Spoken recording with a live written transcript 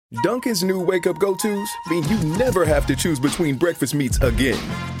Dunkin's new wake-up go-tos mean you never have to choose between breakfast meats again.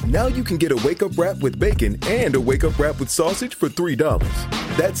 Now you can get a wake-up wrap with bacon and a wake-up wrap with sausage for $3.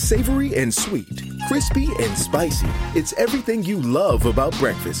 That's savory and sweet, crispy and spicy. It's everything you love about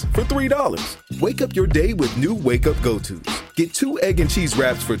breakfast for $3. Wake up your day with new wake-up go-tos. Get 2 egg and cheese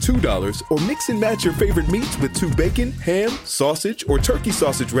wraps for $2 or mix and match your favorite meats with 2 bacon, ham, sausage, or turkey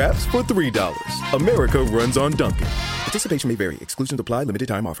sausage wraps for $3. America runs on Dunkin'. Participation may vary. Exclusions apply. Limited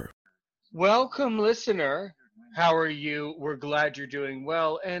time offer. Welcome, listener. How are you? We're glad you're doing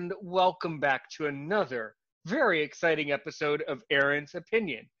well, and welcome back to another very exciting episode of Aaron's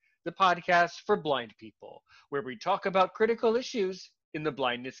Opinion, the podcast for blind people, where we talk about critical issues in the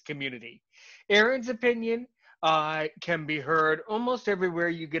blindness community. Aaron's Opinion can be heard almost everywhere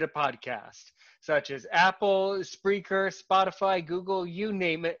you get a podcast, such as Apple, Spreaker, Spotify, Google, you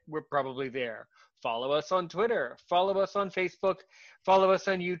name it, we're probably there. Follow us on Twitter, follow us on Facebook, follow us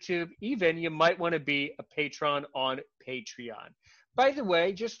on YouTube. Even you might want to be a patron on Patreon. By the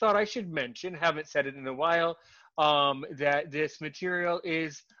way, just thought I should mention, haven't said it in a while, that this material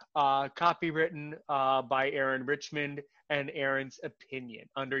is copywritten by Aaron Richmond and Aaron's Opinion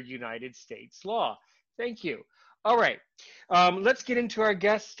under United States law. Thank you. All right, let's get into our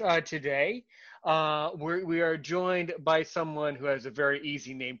guest today. We are joined by someone who has a very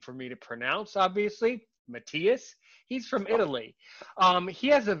easy name for me to pronounce, obviously, Mathias. He's from Italy.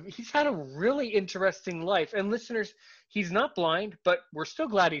 He's had a really interesting life. And listeners, he's not blind, but we're still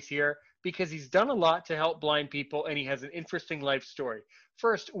glad he's here because he's done a lot to help blind people, and he has an interesting life story.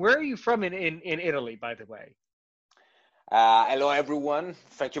 First, where are you from in Italy, by the way? Hello, everyone.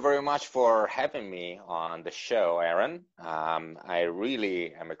 Thank you very much for having me on the show, Aaron. I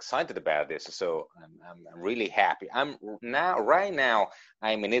really am excited about this, so I'm really happy. Right now,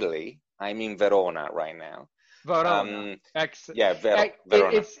 I'm in Italy. I'm in Verona right now. Verona.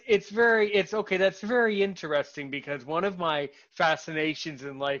 Verona. It's okay. That's very interesting because one of my fascinations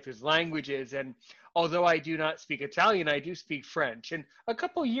in life is languages, and although I do not speak Italian, I do speak French. And a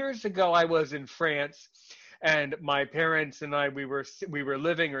couple years ago, I was in France. And my parents and I, we were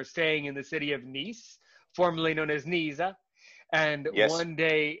living or staying in the city of Nice, formerly known as Nisa. And yes. one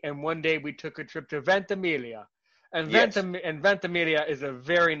day we took a trip to Ventimiglia. And Yes. Ventimiglia is a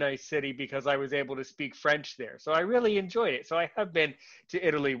very nice city because I was able to speak French there. So I really enjoyed it. So I have been to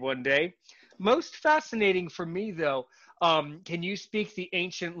Italy one day. Most fascinating for me, though, can you speak the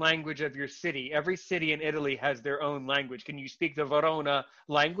ancient language of your city? Every city in Italy has their own language. Can you speak the Verona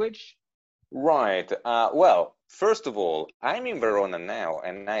language? Right. Well, first of all, I'm in Verona now,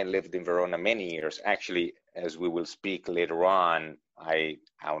 and I lived in Verona many years. Actually, as we will speak later on, I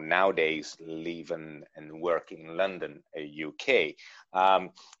nowadays live and work in London, UK.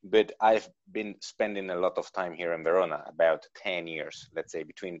 But I've been spending a lot of time here in Verona, about 10 years, let's say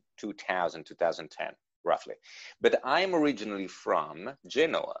between 2000 2010, roughly. But I'm originally from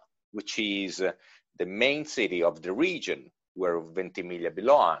Genoa, which is the main city of the region where Ventimiglia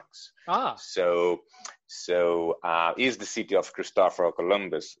belongs. So is the city of Christopher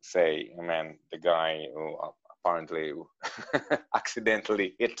Columbus, the guy who apparently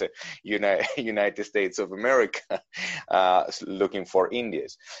accidentally hit the United States of America looking for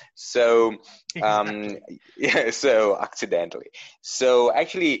Indians. So so accidentally. So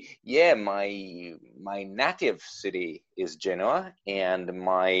actually, my native city is Genoa, and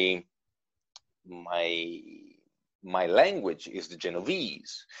my language is the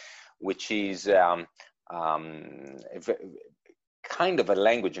Genovese, which is kind of a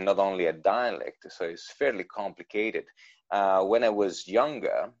language, not only a dialect, so it's fairly complicated. When I was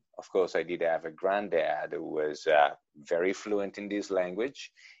younger, of course, I did have a granddad who was very fluent in this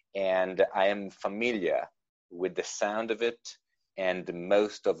language, and I am familiar with the sound of it and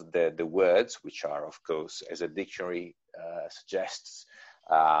most of the words, which are, of course, as a dictionary suggests,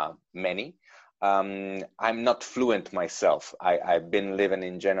 many. I'm not fluent myself. I've been living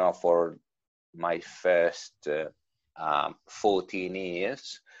in Genoa for my first 14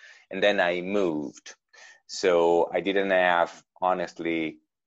 years, and then I moved. So I didn't have, honestly,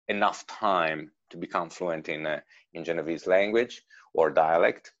 enough time to become fluent in Genovese language or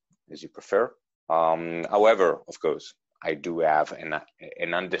dialect, as you prefer. However, of course, I do have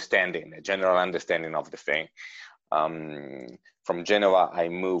an understanding, a general understanding of the thing. From Genoa, I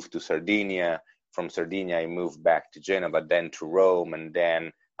moved to Sardinia. From Sardinia, I moved back to Genoa, then to Rome, and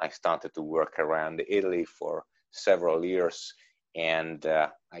then I started to work around Italy for several years, and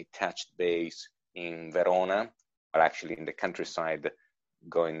I touched base in Verona, but actually in the countryside,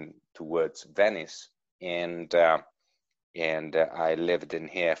 going towards Venice, and I lived in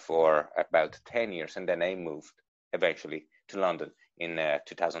here for about 10 years, and then I moved eventually to London. in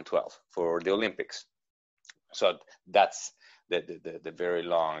 2012 for the Olympics. So that's the very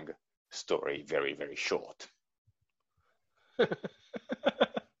long story, very, very short.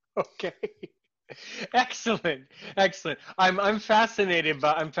 Okay. Excellent. I'm fascinated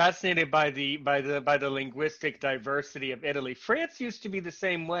by the linguistic diversity of Italy. France used to be the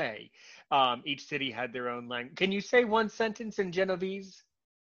same way. Each city had their own language. Can you say one sentence in Genovese?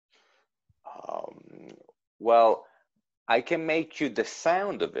 Well, I can make you the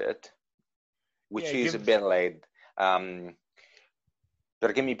sound of it, which is a bit like, perché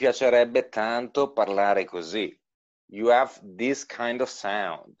mi piacerebbe tanto parlare così. You have this kind of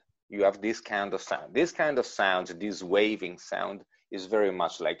sound. You have this kind of sound. This kind of sound, this waving sound, is very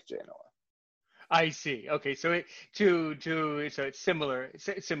much like Genoa. I see. Okay, so so it's similar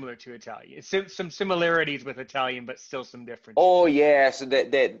to Italian. It's some similarities with Italian, but still some differences. Oh yes,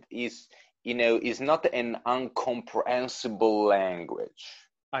 that is, is not an incomprehensible language.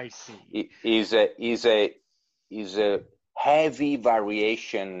 I see. It is a heavy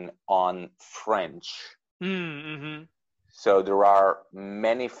variation on French. Mm-hmm. So there are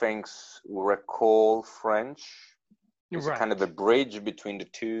many things we recall French. It's right. kind of a bridge between the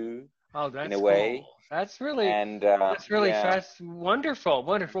two. Oh, that's in a way. Cool. That's really fast. Wonderful.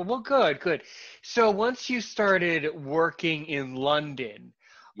 Well, good. So once you started working in London,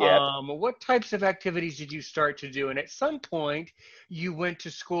 what types of activities did you start to do? And at some point, you went to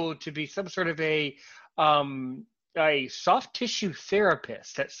school to be some sort of a soft tissue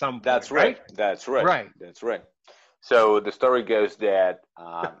therapist at some point. That's right. That's right. So the story goes that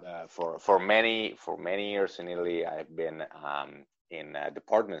for many years in Italy, I've been in a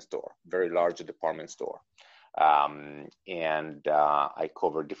department store, very large department store, and I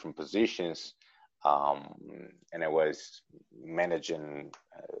covered different positions, and I was managing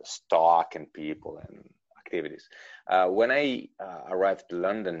stock and people and activities. When I arrived to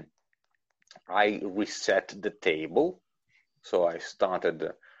London, I reset the table, so I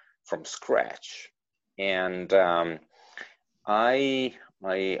started from scratch. And I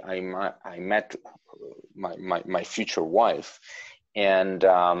met my future wife, and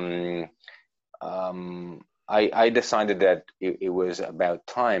I decided that it was about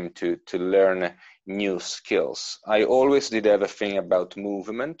time to learn new skills. I always did have a thing about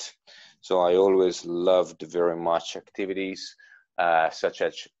movement, so I always loved very much activities such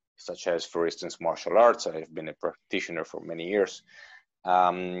as, for instance, martial arts. I've been a practitioner for many years.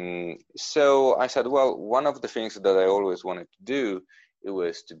 So I said, well, one of the things that I always wanted to do, it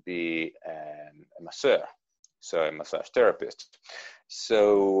was to be a masseur, so a massage therapist.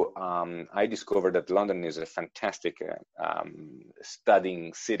 So I discovered that London is a fantastic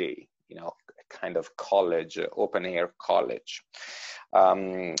studying city, a kind of college, open air college.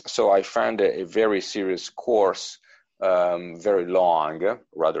 So I found a very serious course, very long,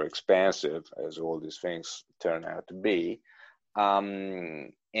 rather expensive, as all these things turn out to be.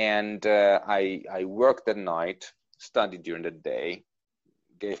 And I worked at night, studied during the day,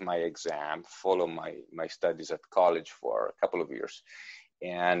 gave my exam, followed my studies at college for a couple of years.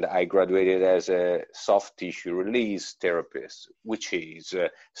 And I graduated as a soft tissue release therapist, which is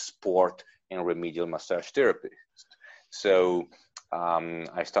a sport and remedial massage therapist. So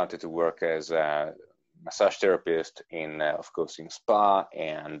I started to work as a massage therapist of course, in spa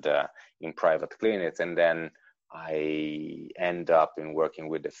and in private clinics. And then I end up in working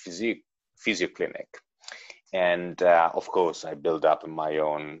with a physio clinic. And of course, I build up my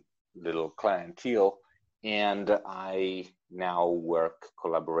own little clientele. And I now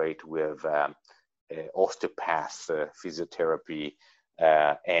collaborate with osteopath physiotherapy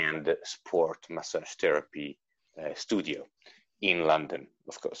and sport massage therapy studio in London,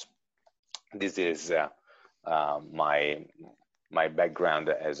 of course. This is my background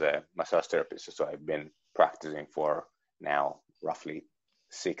as a massage therapist. So I've been practicing for now roughly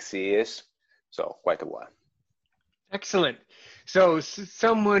 6 years, so quite a while. Excellent. So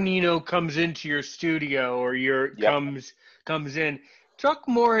someone comes into your studio or comes in. Talk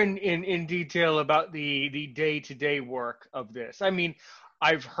more in detail about the day-to-day work of this. I mean,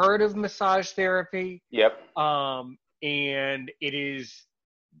 I've heard of massage therapy. Yep. And it is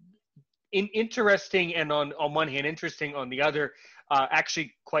interesting, and on one hand interesting, on the other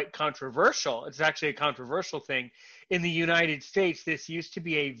actually quite controversial. It's actually a controversial thing. In the United States, this used to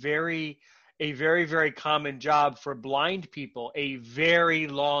be a very, very common job for blind people a very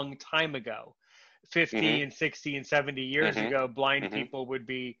long time ago. 50 and 60 and 70 years ago, blind people would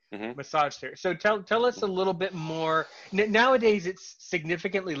be massage therapists. So tell us a little bit more. Nowadays, it's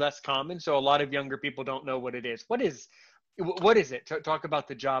significantly less common, so a lot of younger people don't know what it is. What is What is it? Talk about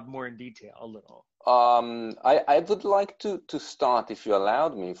the job more in detail a little. I would like to start, if you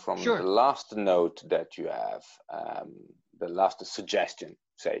allowed me, from the Sure. last note that you have, the last suggestion,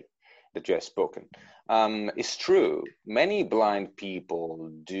 say, that you have spoken. It's true. Many blind people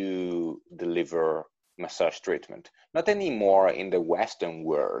do deliver massage treatment, not anymore in the Western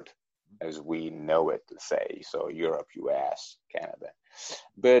world as we know it, say, so Europe, US, Canada,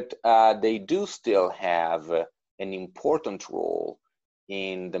 but they do still have an important role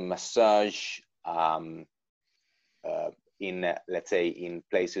in the massage let's say, in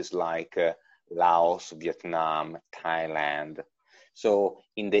places like Laos, Vietnam, Thailand. So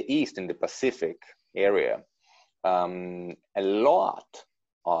in the East, in the Pacific area, a lot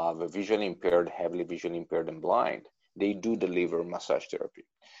of visually impaired, heavily visually impaired and blind, they do deliver massage therapy.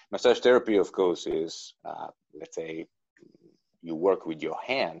 Massage therapy, of course, is, let's say, you work with your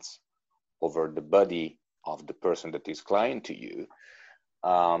hands over the body of the person that is client to you,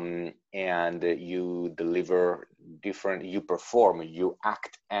 and you deliver different, you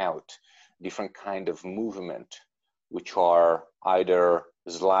act out different kind of movement, which are either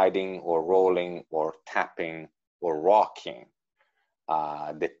sliding or rolling or tapping or rocking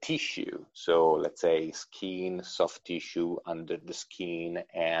the tissue. So let's say skin, soft tissue under the skin,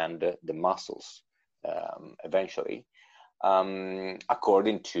 and the muscles eventually,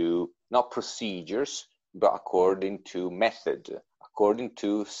 according to not procedures, but according to method, according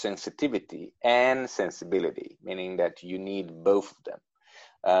to sensitivity and sensibility, meaning that you need both of them.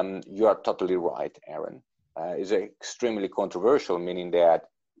 You are totally right, Aaron. It's extremely controversial, meaning that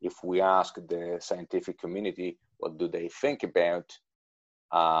if we ask the scientific community what do they think about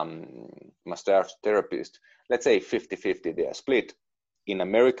massage therapists, let's say 50-50 they are split. In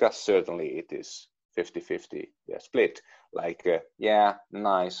America, certainly it is 50-50 they are split. Like, yeah,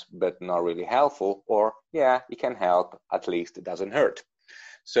 nice, but not really helpful, or yeah, it can help, at least it doesn't hurt.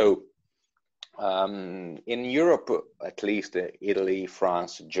 So in Europe, at least Italy,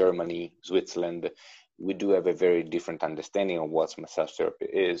 France, Germany, Switzerland, we do have a very different understanding of what massage therapy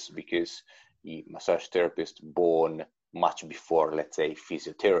is, because the massage therapist born much before, let's say,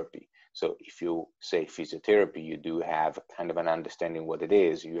 physiotherapy. So if you say physiotherapy, you do have kind of an understanding what it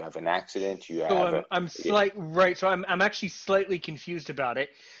is. You have an accident, you have. So I'm actually slightly confused about it.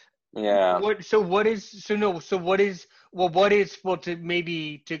 Yeah. What is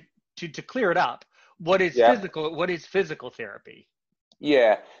to clear it up, what is physical therapy?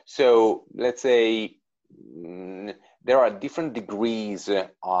 Yeah. So let's say there are different degrees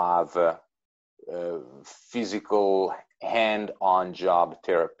of physical hand-on job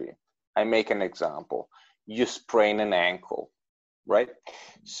therapy. I make an example. You sprain an ankle, right?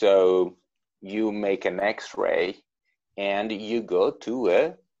 So you make an x-ray and you go to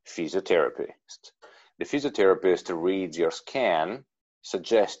a physiotherapist. The physiotherapist reads your scan,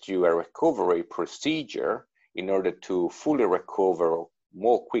 suggests you a recovery procedure in order to fully recover,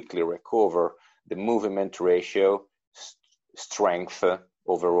 more quickly recover the movement ratio, strength,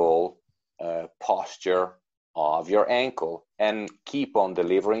 overall posture of your ankle, and keep on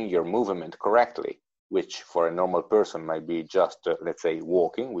delivering your movement correctly, which for a normal person might be just, let's say,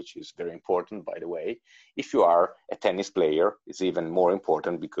 walking, which is very important, by the way. If you are a tennis player, it's even more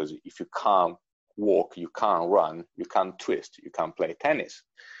important, because if you can't walk, you can't run, you can't twist, you can't play tennis.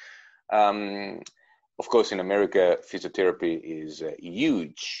 Of course, in America, physiotherapy is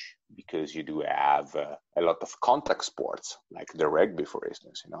huge, because you do have a lot of contact sports, like the rugby, for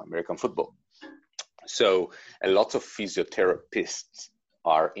instance, American football. So a lot of physiotherapists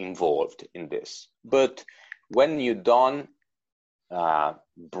are involved in this. But when you don't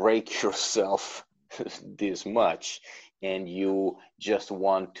break yourself this much, and you just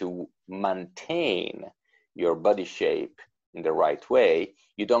want to maintain your body shape in the right way,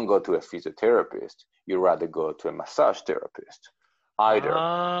 you don't go to a physiotherapist. You rather go to a massage therapist. Either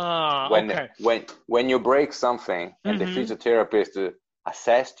when you break something and the physiotherapist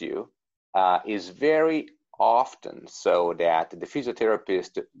assessed you, is very often so that the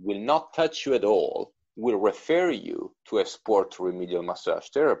physiotherapist will not touch you at all, will refer you to a sport remedial massage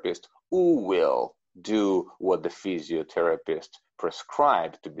therapist who will do what the physiotherapist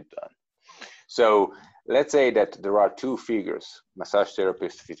prescribed to be done. So let's say that there are two figures, massage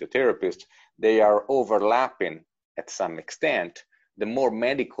therapist, physiotherapist, they are overlapping at some extent. The more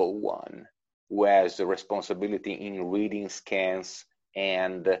medical one, who has the responsibility in reading scans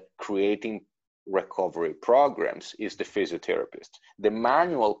and creating recovery programs, is the physiotherapist. The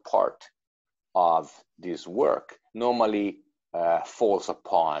manual part of this work normally falls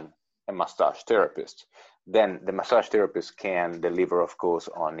upon a massage therapist. Then the massage therapist can deliver, of course,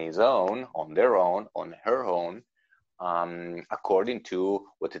 on his own, on their own, on her own, according to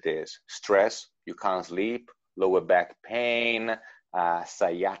what it is: stress, you can't sleep, lower back pain,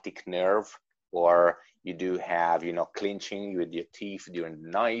 sciatic nerve, or you do have, clenching with your teeth during the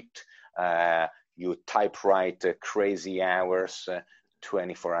night. You typewrite crazy hours,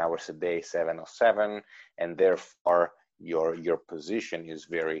 24 hours a day, 7 or 7, and therefore your position is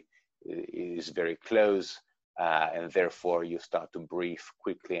very close, and therefore you start to breathe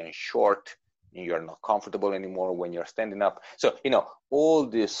quickly and short. And you're not comfortable anymore when you're standing up. So all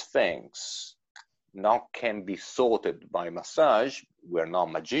these things now can be sorted by massage. We're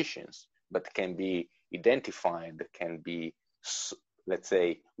not magicians, but can be identified, can be, let's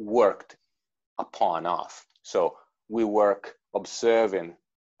say, worked upon us. So we work observing,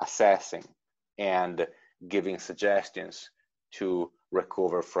 assessing, and giving suggestions to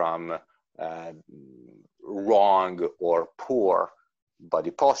recover from wrong or poor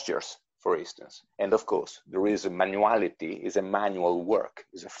body postures, for instance. And of course, there is a manuality, is a manual work,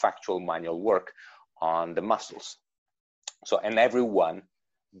 is a factual manual work on the muscles. So, and everyone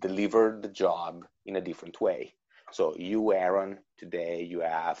delivered the job in a different way. So you, Aaron, today you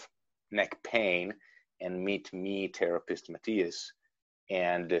have neck pain, and meet me, therapist Mathias,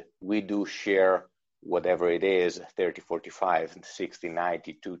 and we do share whatever it is, 30, 45, 60,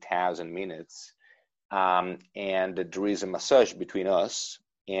 90, 2,000 minutes. And there is a massage between us,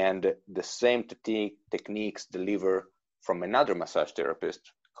 and the same techniques delivered from another massage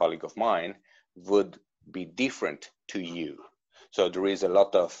therapist, colleague of mine, would be different to you. So there is a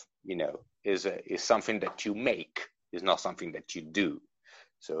lot of, is something that you make, is not something that you do.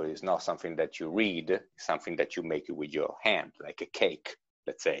 So it's not something that you read, it's something that you make with your hand, like a cake,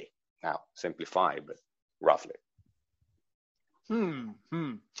 let's say. Now, simplify, but roughly.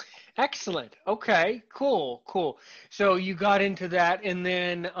 Excellent. Okay, cool. So you got into that, and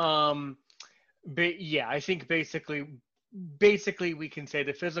then, I think basically we can say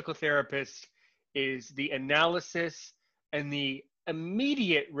the physical therapist is the analysis and the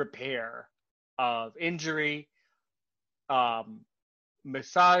immediate repair of injury.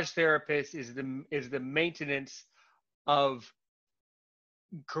 Massage therapist is the maintenance of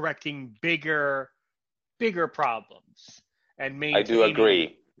correcting bigger problems and maintaining. I do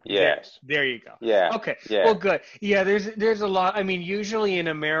agree. Yes. There you go. Yeah. Okay. Yeah. Well, good. Yeah. There's a lot. I mean, usually in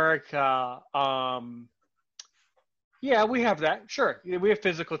America, we have that. Sure, we have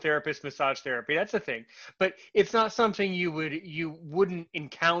physical therapists, massage therapy. That's a thing, but it's not something you wouldn't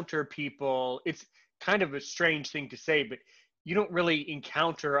encounter people. It's kind of a strange thing to say, but you don't really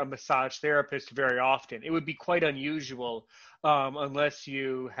encounter a massage therapist very often. It would be quite unusual unless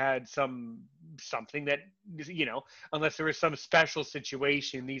you had something that, unless there was some special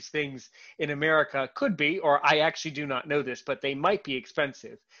situation. These things in America could be, or I actually do not know this, but they might be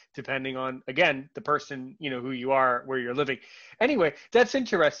expensive depending on, again, the person, who you are, where you're living. Anyway, that's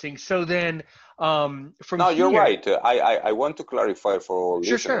interesting. So then No, you're right. I want to clarify for all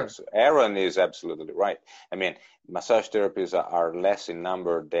listeners. Sure. Aaron is absolutely right. I mean, massage therapists are less in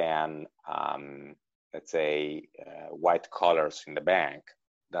number than, let's say, white collars in the bank.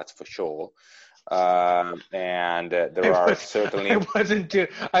 That's for sure. And there are certainly. I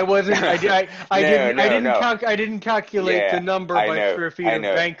didn't calculate the number by square feet of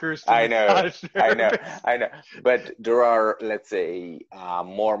bankers. I know. But there are, let's say,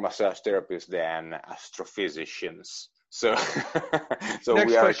 more massage therapists than astrophysicians. So, Next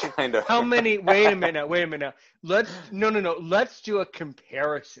we are question. kind of. How many? Wait a minute. Let's do a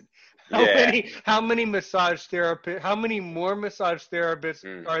comparison. How many massage therapists? How many more massage therapists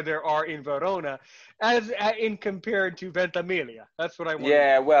are in Verona, as in compared to Ventimiglia? That's what I want.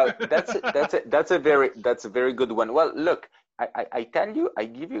 Yeah, well, that's a very good one. Well, look, I tell you, I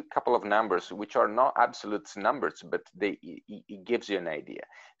give you a couple of numbers which are not absolute numbers, but it gives you an idea.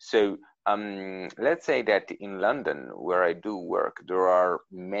 So let's say that in London, where I do work, there are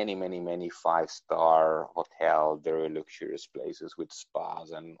many 5-star hotel, very luxurious places with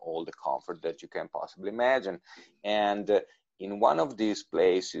spas and all the comfort that you can possibly imagine. And in one of these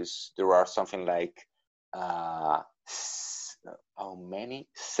places, there are something like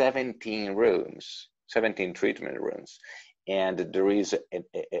 17 treatment rooms. And there is a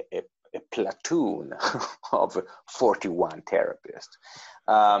platoon of 41 therapists.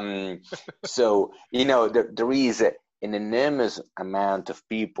 So, there is an enormous amount of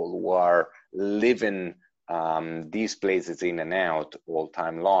people who are living these places in and out all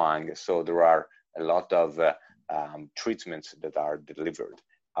time long. So there are a lot of treatments that are delivered.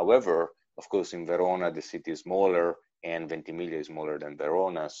 However, of course, in Verona, the city is smaller, and Ventimiglia is smaller than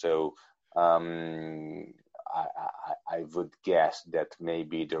Verona. So I would guess that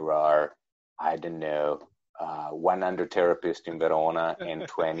maybe there are, I don't know, 100 therapists in Verona and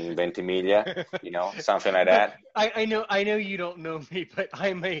 20 in Ventimiglia, something like that. I know you don't know me, but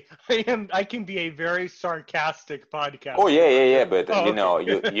I can be a very sarcastic podcaster. Oh yeah. But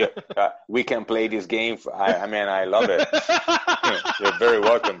okay. we can play this game. I love it. You're very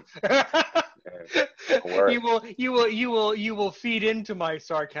welcome. Don't worry. You will feed into my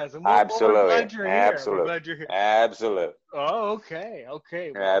sarcasm. Well, Absolutely. we're glad you're here. We're glad you're here. Absolutely. Oh, okay.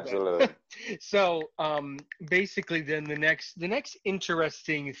 Well, Absolutely. So, basically, then the next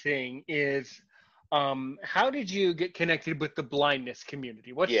interesting thing is, how did you get connected with the blindness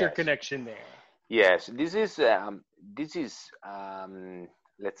community? What's your connection there? Yes, this is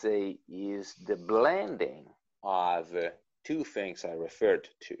let's say is the blending of two things I referred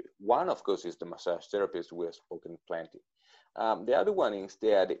to. One, of course, is the massage therapist. We have spoken plenty. The other one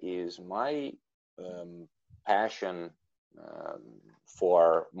instead is my passion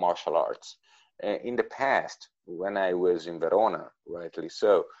for martial arts. In the past, when I was in Verona, rightly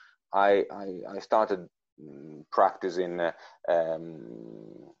so, I started practicing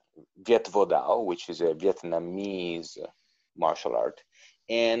Viet Vo Dao, which is a Vietnamese martial art.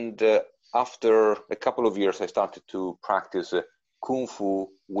 And after a couple of years, I started to practice Kung Fu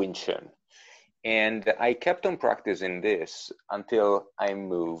Wing Chun. And I kept on practicing this until I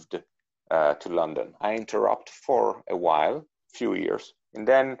moved to London. I interrupted for a while, few years, and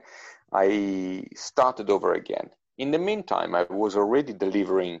then I started over again. In the meantime, I was already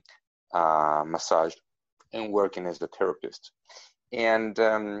delivering massage and working as a therapist. And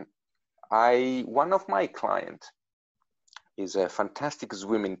one of my clients is a fantastic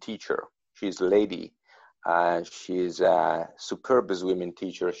swimming teacher. She's a lady. She's a superb swimming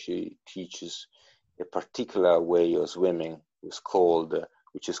teacher. She teaches a particular way of swimming,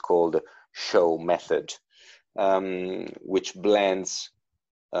 which is called show method, which blends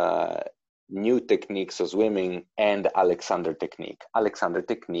new techniques of swimming and Alexander technique. Alexander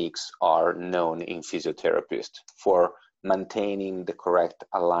techniques are known in physiotherapists for maintaining the correct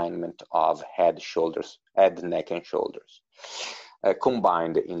alignment of head, neck, and shoulders,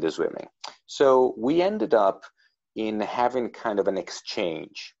 combined in the swimming. So we ended up in having kind of an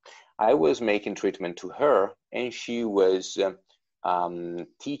exchange. I was making treatment to her, and she was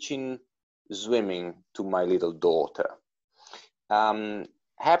teaching swimming to my little daughter.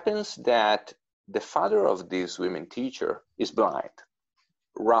 Happens that the father of this swimming teacher is blind,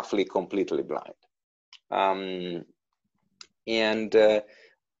 roughly completely blind. And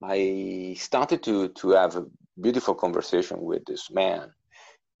I started to have a beautiful conversation with this man.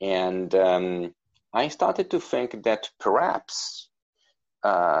 And I started to think that perhaps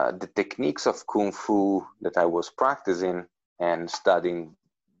the techniques of Kung Fu that I was practicing and studying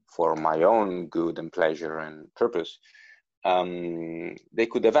for my own good and pleasure and purpose, they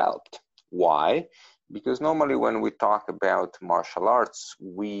could have helped. Why? Because normally when we talk about martial arts,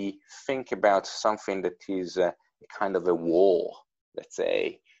 we think about something that is a kind of a war, let's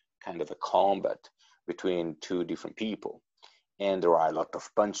say, kind of a combat between two different people. And there are a lot of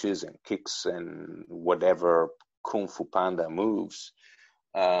punches and kicks and whatever Kung Fu Panda moves,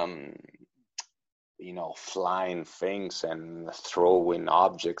 flying things and throwing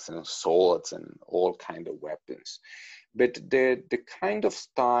objects and swords and all kind of weapons. But the kind of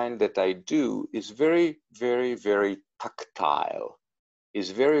style that I do is very, very, very tactile,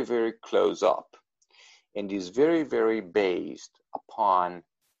 is very, very close up, and is very, very based upon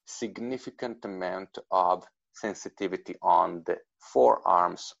significant amount of sensitivity on the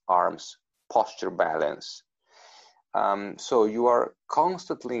forearms, arms, posture balance. So you are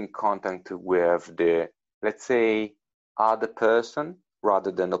constantly in contact with the, let's say, other person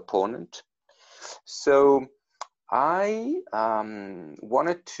rather than opponent. So I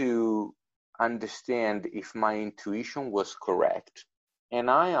wanted to understand if my intuition was correct. And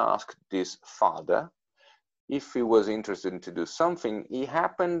I asked this father if he was interested to do something. He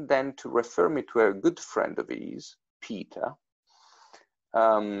happened then to refer me to a good friend of his, Peter.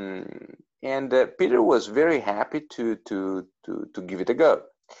 And Peter was very happy to give it a go.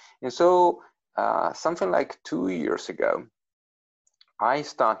 And so something like 2 years ago, I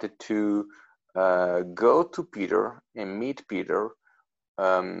started to go to Peter and meet Peter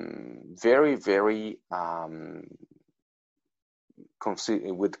very, very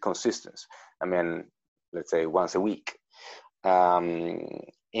with consistency. I mean, let's say once a week.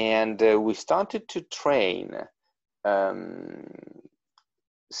 And we started to train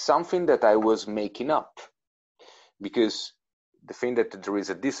something that I was making up, because the thing that there is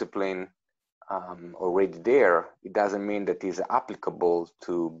a discipline already there, it doesn't mean that it's applicable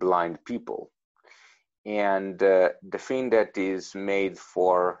to blind people. And the thing that is made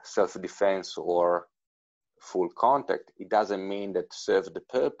for self-defense or full contact, it doesn't mean that serves the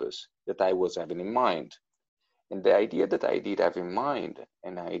purpose that I was having in mind. And the idea that I did have in mind,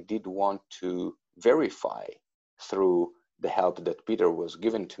 and I did want to verify through the help that Peter was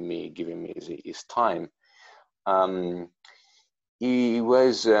giving me his time, he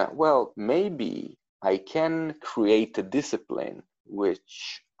was, well, maybe I can create a discipline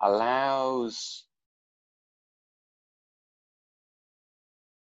which allows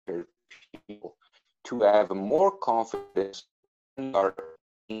people to have more confidence in our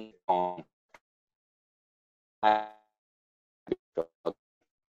on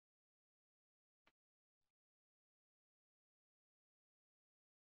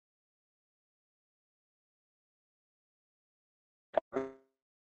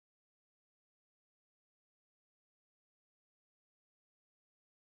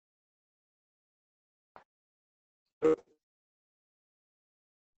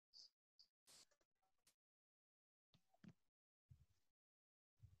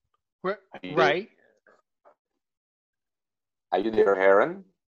Right. Are you there, Heron?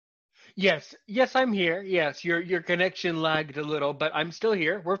 Yes. Yes, I'm here. Yes, your connection lagged a little, but I'm still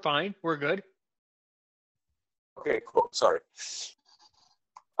here. We're fine. We're good. Okay, cool. Sorry.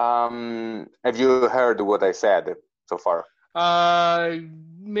 Have you heard what I said so far?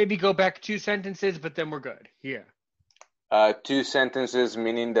 Maybe go back 2 sentences, but then we're good. Yeah. 2 sentences,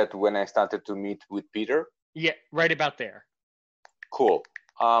 meaning that when I started to meet with Peter? Yeah, right about there. Cool.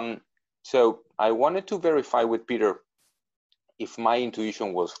 So I wanted to verify with Peter if my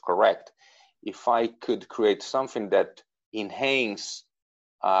intuition was correct, if I could create something that enhances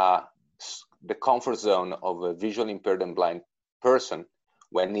the comfort zone of a visually impaired and blind person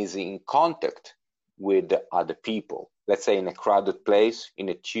when he's in contact with other people. Let's say in a crowded place, in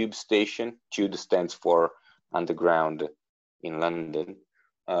a tube station. Tube stands for underground in London,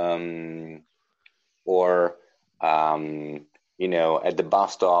 or at the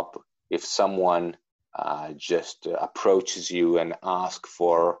bus stop, if someone just approaches you and asks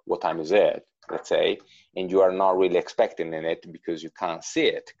for what time is it, let's say, and you are not really expecting it because you can't see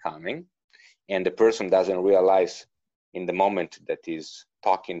it coming, and the person doesn't realize in the moment that he's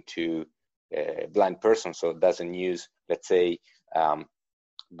talking to a blind person, so doesn't use, let's say, the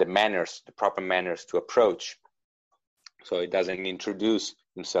proper manners to approach. So it doesn't introduce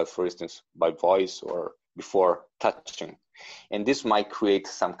himself, for instance, by voice or before touching. And this might create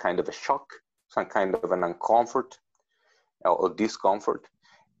some kind of a shock, some kind of an uncomfort or discomfort.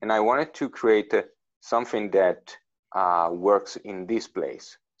 And I wanted to create something that works in this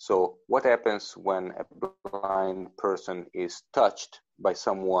place. So what happens when a blind person is touched by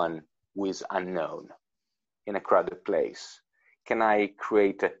someone who is unknown in a crowded place? Can I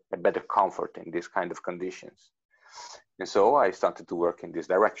create a better comfort in these kind of conditions? And so I started to work in these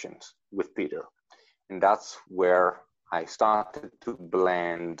directions with Peter. And that's where I started to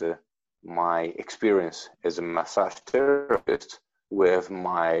blend my experience as a massage therapist with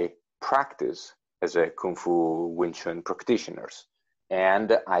my practice as a Kung Fu Wing Chun practitioner.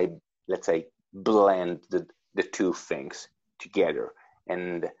 And I, let's say, blend the two things together.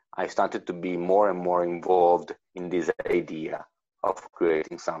 And I started to be more and more involved in this idea of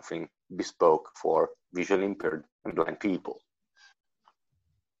creating something bespoke for visually impaired and blind people.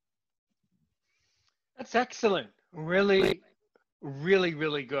 That's excellent. Really, really,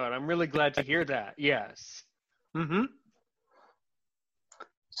 really good. I'm really glad to hear that. Yes. Mm-hmm.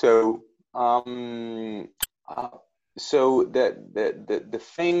 So, so the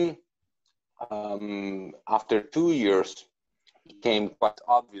thing after 2 years, it became quite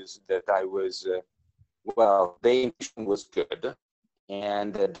obvious that I was well, the intention was good,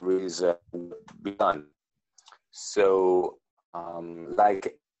 and there is work to be done. So,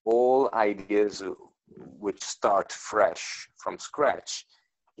 like all ideas which start fresh from scratch,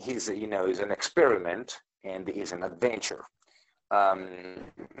 is an experiment and is an adventure. There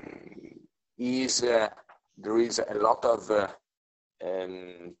is a lot of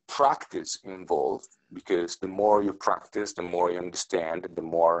practice involved, because the more you practice, the more you understand, the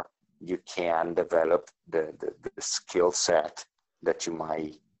more you can develop the skill set that you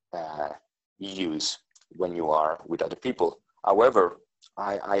might use when you are with other people. However,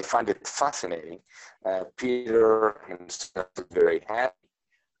 I find it fascinating. Peter himself is very happy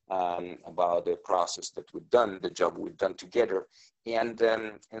about the process that we've done, the job we've done together. And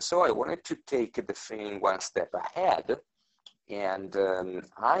so I wanted to take the thing one step ahead. And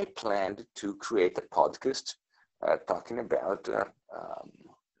I planned to create a podcast talking about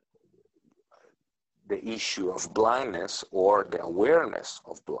the issue of blindness, or the awareness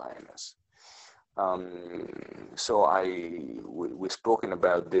of blindness. So we've spoken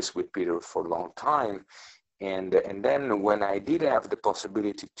about this with Peter for a long time, And then when I did have the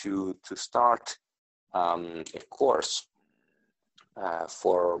possibility to start a course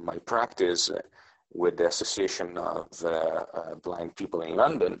for my practice with the Association of Blind People in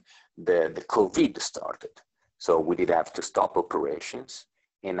London, the COVID started. So we did have to stop operations,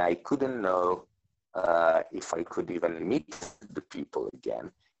 and I couldn't know if I could even meet the people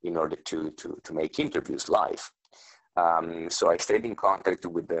again in order to make interviews live. So I stayed in contact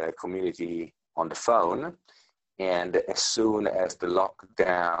with the community on the phone, and as soon as the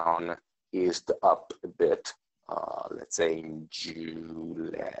lockdown eased up a bit, let's say in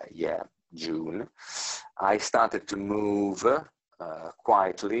June, I started to move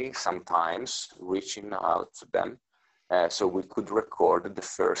quietly, sometimes reaching out to them, so we could record the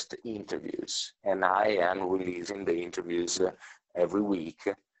first interviews. And I am releasing the interviews every week,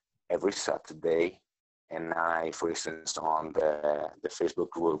 every Saturday. And I, for instance, on the Facebook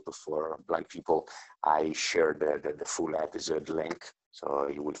group for blind people, I share the full episode link, so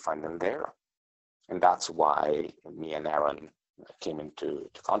you will find them there. And that's why me and Aaron came into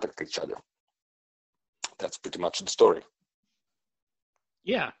contact each other. That's pretty much the story.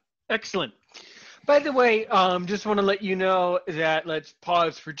 Yeah, excellent. By the way, just want to let you know that let's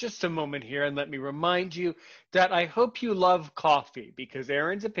pause for just a moment here and let me remind you that I hope you love coffee, because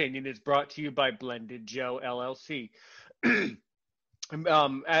Aaron's Opinion is brought to you by Blended Joe LLC.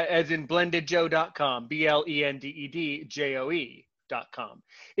 As in blendedjoe.com, BLENDEDJOE.com.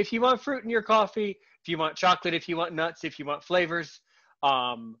 If you want fruit in your coffee, if you want chocolate, if you want nuts, if you want flavors,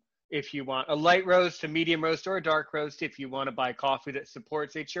 if you want a light roast, a medium roast, or a dark roast, if you want to buy coffee that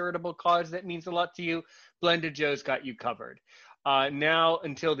supports a charitable cause that means a lot to you, Blended Joe's got you covered. Now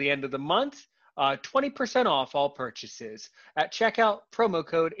until the end of the month, 20% off all purchases. At checkout, promo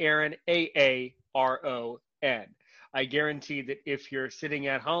code Aaron, AARON. I guarantee that if you're sitting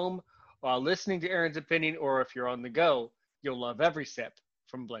at home while listening to Aaron's Opinion, or if you're on the go, you'll love every sip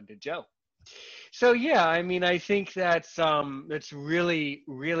from Blended Joe. So yeah, I mean, I think that's really,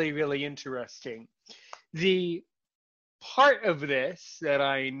 really, really interesting. The part of this that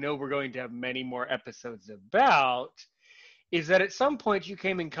I know we're going to have many more episodes about is that at some point you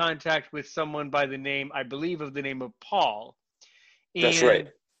came in contact with someone by the name, I believe, of the name of Paul. That's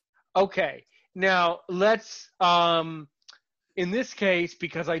right. Okay. Now let's, in this case,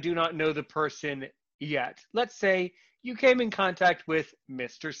 because I do not know the person yet, let's say you came in contact with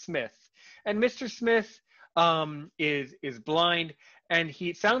Mr. Smith. And Mr. Smith is blind, and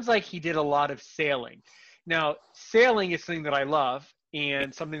he sounds like he did a lot of sailing. Now, sailing is something that I love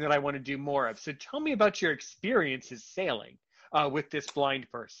and something that I want to do more of. So tell me about your experiences sailing with this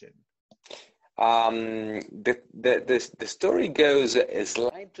blind person. The story goes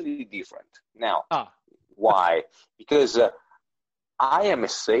slightly different. Now, why? Because I am a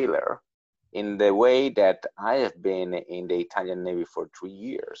sailor in the way that I have been in the Italian Navy for 3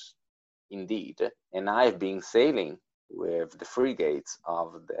 years, indeed, and I've been sailing with the frigates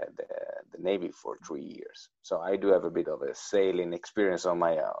of the Navy for 3 years. So I do have a bit of a sailing experience on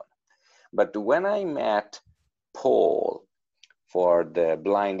my own. But when I met Paul for the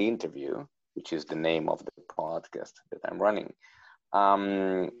blind interview, which is the name of the podcast that I'm running,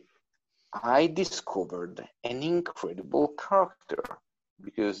 I discovered an incredible character,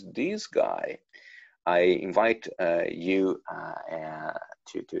 because this guy, I invite you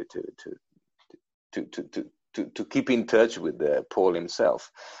to keep in touch with Paul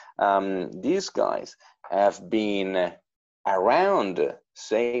himself. These guys have been around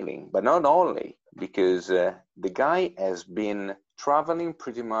sailing, but not only, because the guy has been traveling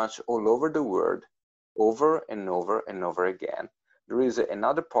pretty much all over the world, over and over and over again. There is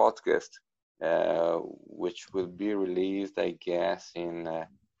another podcast which will be released, I guess, in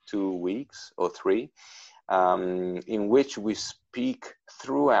 2 weeks or 3, in which we speak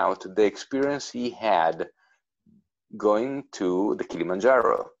throughout the experience he had going to the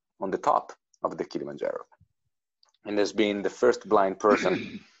Kilimanjaro, on the top of the Kilimanjaro, and has been the first blind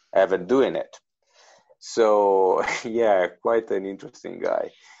person ever doing it. So yeah, quite an interesting guy.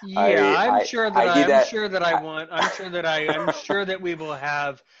 Yeah, I'm sure that we will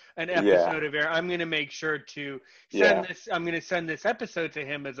have an episode of Aaron. I'm going to make sure to send this. I'm going to send this episode to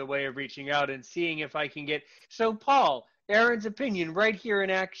him as a way of reaching out and seeing if I can get. So Paul, Aaron's Opinion, right here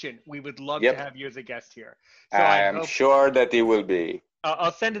in action. We would love to have you as a guest here. So I'm sure that he will be.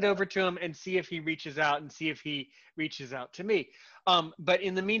 I'll send it over to him and see if he reaches out and see if he reaches out to me. But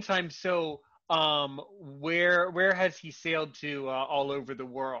in the meantime, so. Where has he sailed to all over the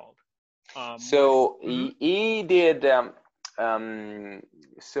world? He did.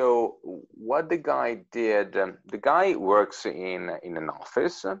 So what the guy did, the guy works in an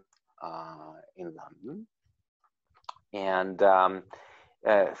office in London, And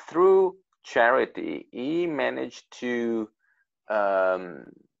through charity, he managed to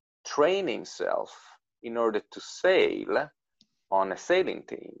train himself in order to sail on a sailing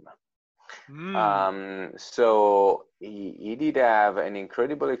team. So he did have an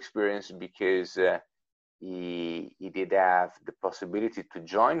incredible experience because he did have the possibility to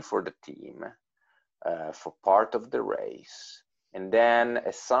join for the team for part of the race. And then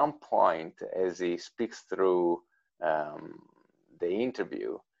at some point, as he speaks through the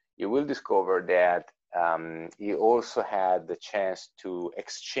interview, you will discover that he also had the chance to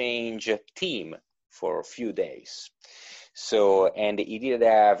exchange a team for a few days. So, and he did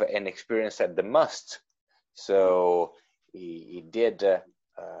have an experience at the mast. So he did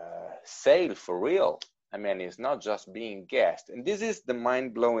sail for real. I mean, it's not just being guessed. And this is the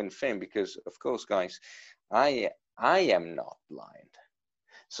mind-blowing thing because, of course, guys, I am not blind.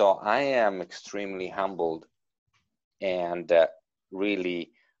 So I am extremely humbled and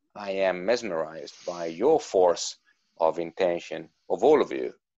really I am mesmerized by your force of intention, of all of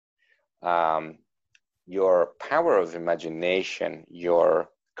you. Your power of imagination, your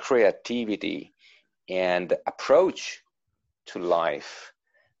creativity and approach to life.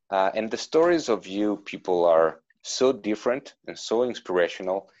 And the stories of you people are so different and so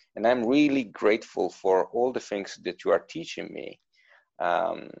inspirational. And I'm really grateful for all the things that you are teaching me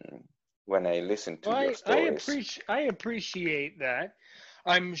when I listen to your stories. I appreciate that.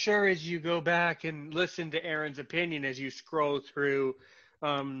 I'm sure as you go back and listen to Aaron's opinion as you scroll through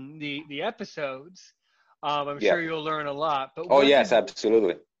the episodes, I'm sure you'll learn a lot. But yes,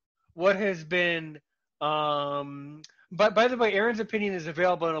 absolutely. What has been but by the way, Aaron's opinion is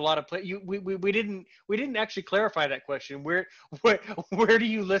available in a lot of places. We didn't actually clarify that question. Where do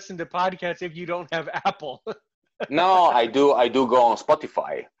you listen to podcasts if you don't have Apple? No, I do go on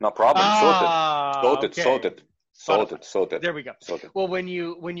Spotify. No problem. Sorted. There we go. Well, when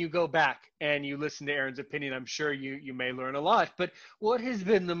you go back and you listen to Aaron's opinion, I'm sure you may learn a lot. But what has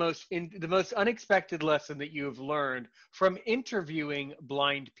been the most unexpected lesson that you've learned from interviewing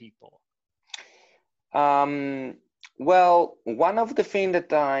blind people? Well, one of the things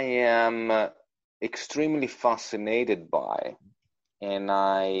that I am extremely fascinated by, and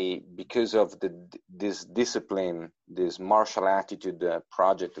because of this discipline, this martial attitude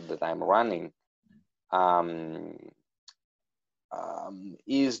project that I'm running,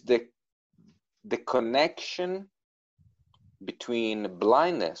 is the connection between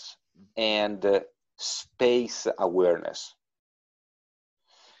blindness and space awareness.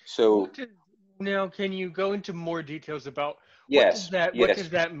 So now, can you go into more details about what does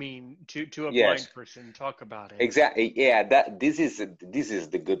that mean to a blind person? Talk about it. Exactly. Yeah, this is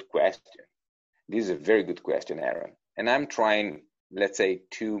the good question. This is a very good question, Aaron. And I'm trying, let's say,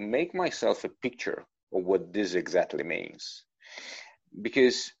 to make myself a picture of what this exactly means.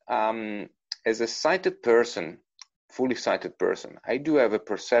 Because as a sighted person, fully sighted person, I do have a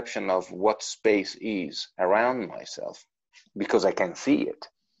perception of what space is around myself because I can see it.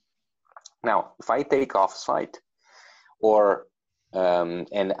 Now, if I take off sight, or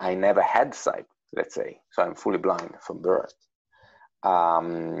and I never had sight, let's say, so I'm fully blind from birth,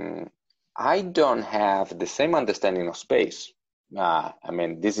 I don't have the same understanding of space. I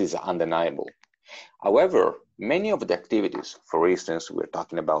mean, this is undeniable. However, many of the activities, for instance, we're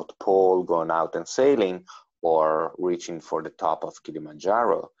talking about pole, going out and sailing, or reaching for the top of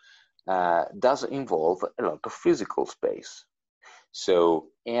Kilimanjaro, does involve a lot of physical space. So,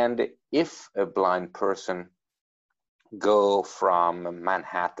 and if a blind person go from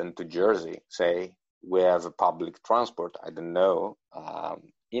Manhattan to Jersey, say, we have a public transport, I don't know,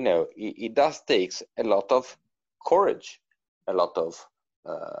 it does takes a lot of courage, a lot of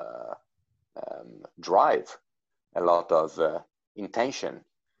drive, a lot of intention,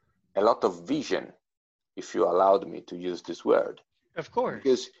 a lot of vision, if you allowed me to use this word. Of course.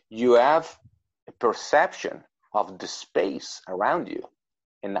 Because you have a perception of the space around you.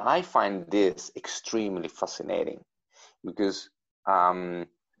 And I find this extremely fascinating because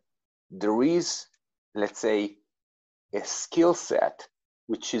there is, let's say, a skill set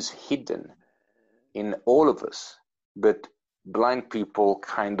which is hidden in all of us, but blind people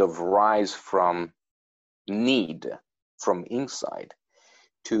kind of rise from need, from inside,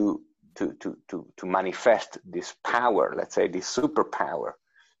 to manifest this power, let's say this superpower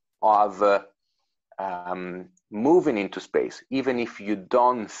of moving into space, even if you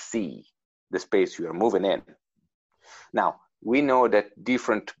don't see the space you are moving in. Now, we know that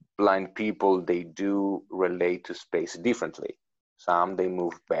different blind people, they do relate to space differently. Some, they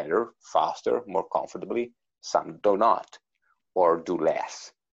move better, faster, more comfortably. Some do not, or do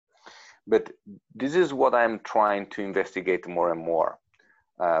less. But this is what I'm trying to investigate more and more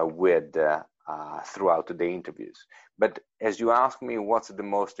throughout the interviews. But as you ask me, what's the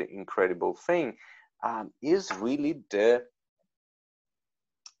most incredible thing, is really the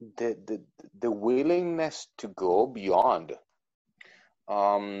willingness to go beyond.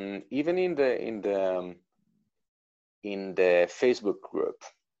 Even in the Facebook group,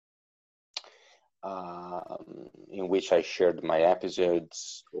 in which I shared my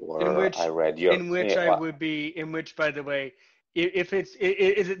episodes, or I read your. In which I would be. In which, by the way, if is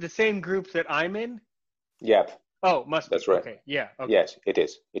it the same group that I'm in? Yep. Oh, must be. That's right. Okay. Yeah. Okay. Yes, it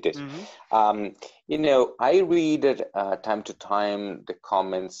is. It is. Mm-hmm. I read at time to time the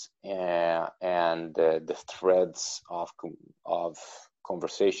comments and the threads of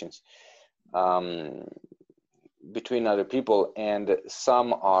conversations between other people, and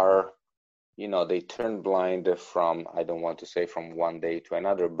some are, they turn blind from, I don't want to say from one day to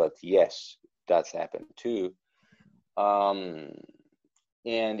another, but yes, that's happened too. And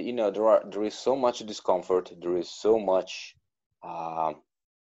there is so much discomfort, there is so much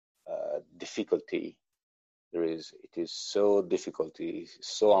difficulty. It is so difficult, it is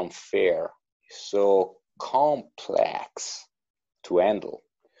so unfair, so complex to handle.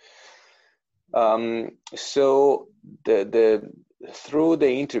 So through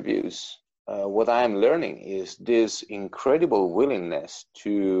the interviews, what I'm learning is this incredible willingness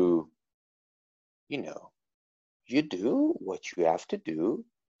to, you do what you have to do,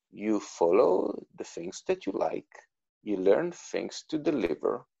 you follow the things that you like, you learn things to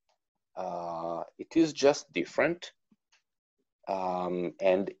deliver. It is just different,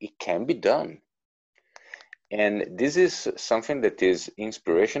 and it can be done. And this is something that is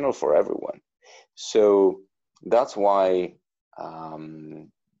inspirational for everyone. So that's why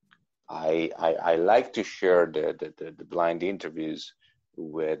I like to share the blind interviews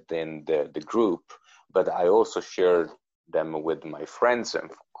within the group, but I also share them with my friends, and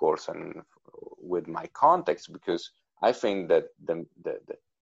of course, and with my contacts, because I think that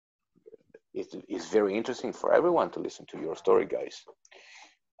it is very interesting for everyone to listen to your story, guys.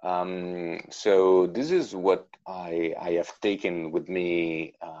 So this is what I have taken with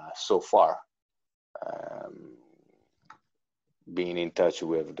me so far, being in touch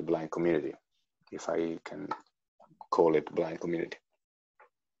with the blind community, if I can call it blind community.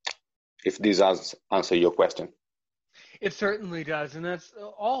 If this answer your question. It certainly does, and that's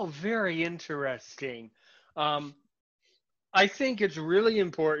all very interesting. I think it's really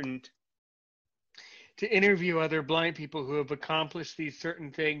important to interview other blind people who have accomplished these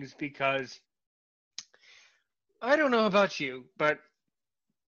certain things, because I don't know about you, but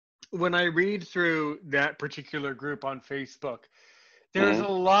when I read through that particular group on Facebook, there's a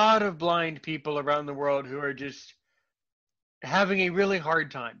lot of blind people around the world who are just having a really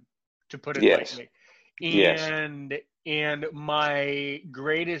hard time, to put it lightly. And my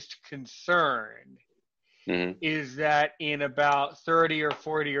greatest concern is that in about 30 or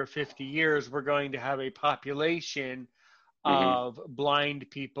 40 or 50 years, we're going to have a population of blind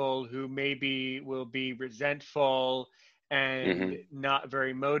people who maybe will be resentful and not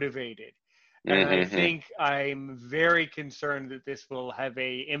very motivated. And I think I'm very concerned that this will have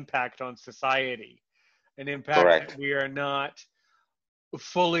an impact on society, an impact that we are not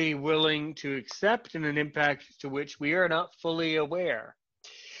fully willing to accept, and an impact to which we are not fully aware.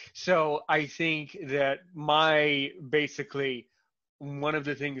 So I think that basically one of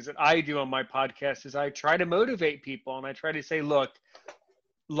the things that I do on my podcast is I try to motivate people, and I try to say, look,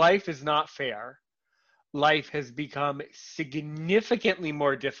 life is not fair. Life has become significantly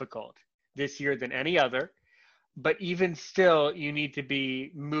more difficult this year than any other. But even still, you need to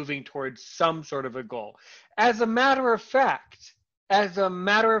be moving towards some sort of a goal. As a matter of fact,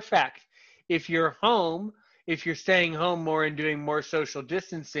 if you're staying home more and doing more social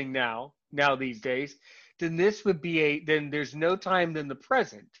distancing now these days, then then there's no time than the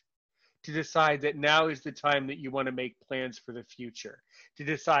present to decide that now is the time that you want to make plans for the future. To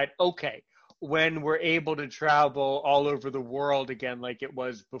decide, okay, when we're able to travel all over the world again, like it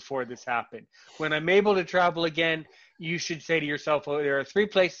was before this happened. When I'm able to travel again, you should say to yourself, oh, there are 3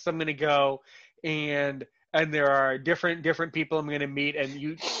 places I'm going to go, and there are different people I'm going to meet,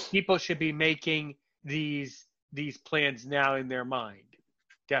 and people should be making these plans now in their mind.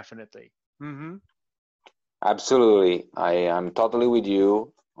 Definitely. Absolutely, I am totally with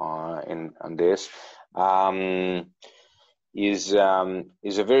you on this. Is a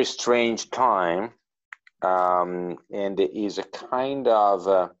very strange time, and it is a kind of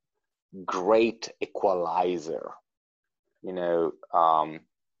a great equalizer.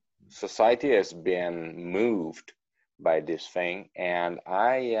 Society has been moved by this thing, and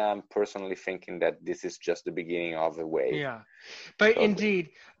I am personally thinking that this is just the beginning of a wave. Yeah, but Totally. indeed,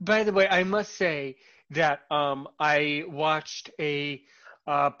 by the way, I must say that I watched a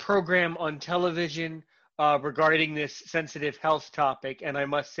program on television regarding this sensitive health topic, and I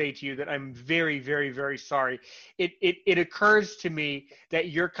must say to you that I'm very, very, very sorry. It occurs to me that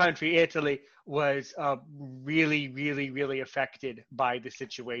your country, Italy, was really, really, really affected by the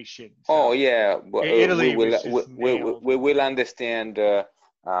situation. Oh So yeah, we Italy will was just nailed. we will understand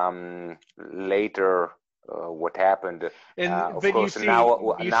later what happened. And Of but course, now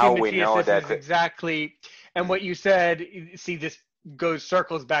we Matthias, know this that. is exactly, and Mm. what you said. See, this goes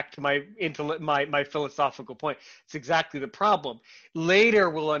circles back to my philosophical point. It's exactly the problem. Later,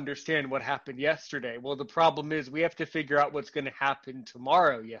 we'll understand what happened yesterday. Well, the problem is we have to figure out what's going to happen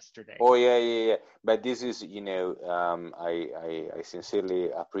tomorrow. Yesterday. Oh yeah, yeah, yeah. But this is, I sincerely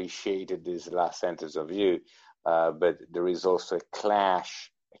appreciated this last sentence of you. But there is also a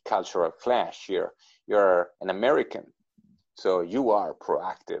clash, a cultural clash here. You're an American, so you are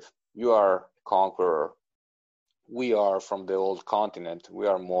proactive. You are a conqueror. We are from the old continent. We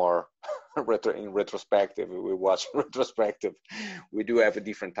are more in retrospective. We watch retrospective. We do have a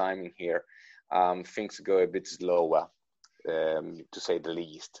different timing here. Things go a bit slower, to say the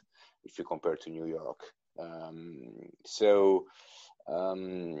least, if you compare to New York. So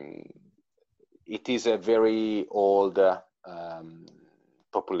it is a very old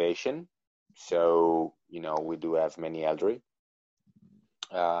population. So, we do have many elderly.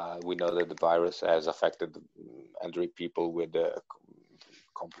 We know that the virus has affected elderly people with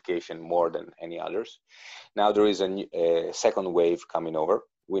complication more than any others. Now there is a second wave coming over.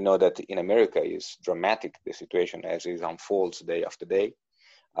 We know that in America is dramatic, the situation as it unfolds day after day.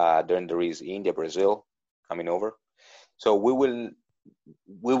 Then there is India, Brazil coming over. So we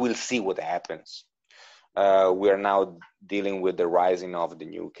will see what happens. We are now dealing with the rising of the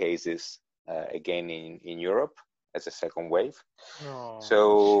new cases again in Europe as a second wave. Oh,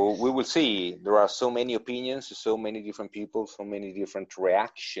 So jeez. we will see. There are so many opinions, so many different people, so many different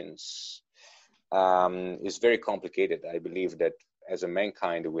reactions. It's very complicated. I believe that as a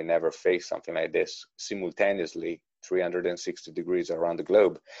mankind, we never face something like this simultaneously, 360 degrees around the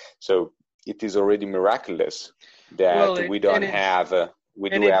globe. So it is already miraculous Well, that it we and don't it's have, we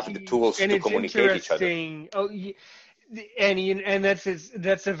and do it's have the tools and to it's communicate each other. interesting. And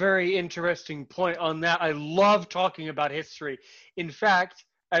that's a very interesting point on that. I love talking about history. In fact,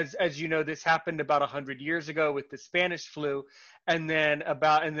 as you know, this happened about 100 years ago with the Spanish flu, and then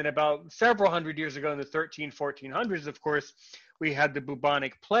about several hundred years ago in the 1400s, of course, we had the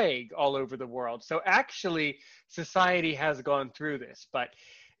bubonic plague all over the world. So actually, society has gone through this, but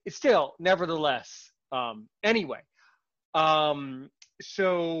it's still, nevertheless. Anyway, um,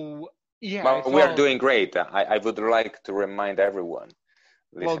 so yeah, But it's we are all doing great. I would like to remind everyone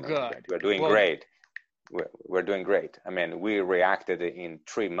well, listening that good. we're doing Well, great. We're doing great. I mean, we reacted in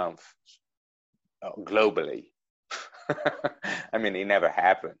 3 months globally. I mean, it never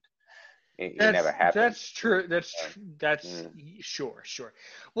happened. It never happened. that's true. That's Mm. sure, sure.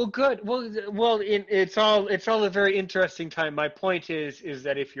 Well, good. It's all a very interesting time. My point is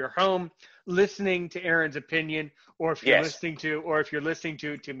that if you're home listening to Aaron's opinion, or if you're Yes. listening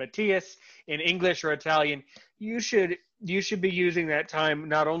to Matthias in English or Italian, you should be using that time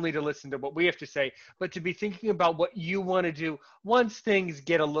not only to listen to what we have to say, but to be thinking about what you want to do once things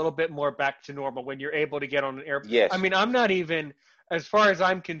get a little bit more back to normal. When you're able to get on an airplane. I Yes. mean, I'm not even, as far as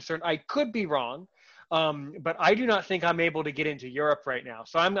I'm concerned, I could be wrong, but I do not think I'm able to get into Europe right now.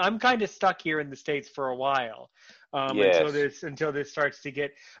 So I'm kind of stuck here in the States for a while, until Yes. this starts to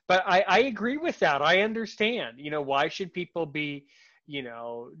get. But I agree with that. I understand. Why should people be, you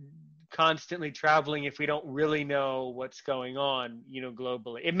know, constantly traveling if we don't really know what's going on,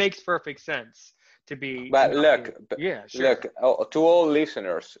 globally? It makes perfect sense to But not be. look, Yeah, look, sure. to all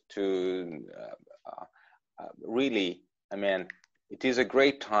listeners, to really, I mean, it is a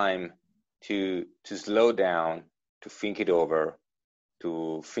great time to slow down, to think it over,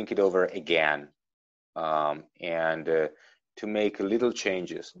 again, and to make little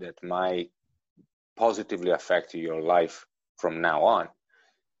changes that might positively affect your life from now on.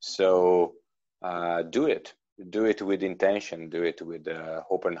 So do it. Do it with intention. Do it with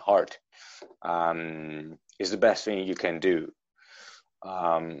open heart. It's the best thing you can do.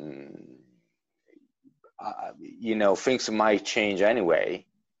 Um, things might change anyway,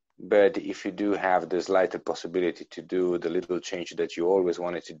 but if you do have the slight possibility to do the little change that you always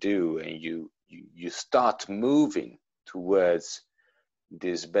wanted to do, and you start moving towards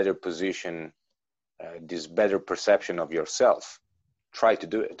this better position, this better perception of yourself, try to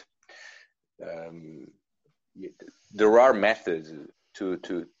do it. there are methods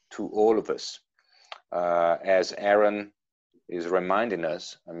to all of us. As Aaron is reminding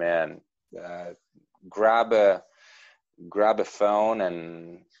us, I mean, grab a phone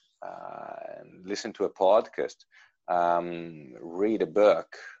and listen to a podcast, read a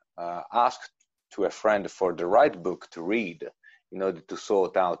book, ask to a friend for the right book to read in order to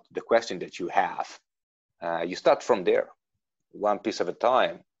sort out the question that you have. You start from there, one piece at a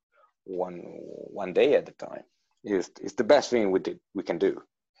time, one day at a time. Is the best thing we can do.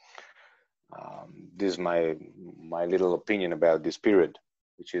 This is my little opinion about this period,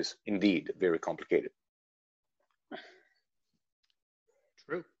 which is indeed very complicated.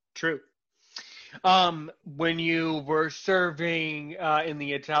 True. When you were serving in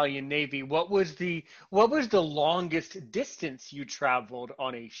the Italian Navy, what was the longest distance you traveled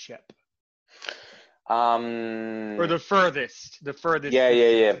on a ship? Or the furthest.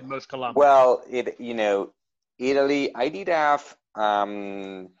 Yeah. Most kilometers. Well, Italy, I did have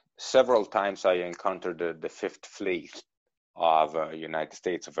several times I encountered the Fifth Fleet of United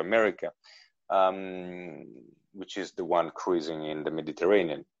States of America, which is the one cruising in the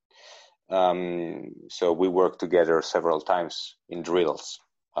Mediterranean. So we worked together several times in drills.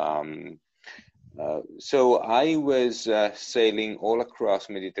 So I was sailing all across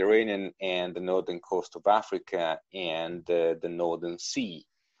Mediterranean and the northern coast of Africa and the Northern Sea.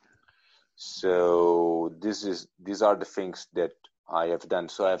 So these are the things that I have done.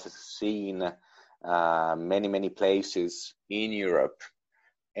 So I've seen many places in Europe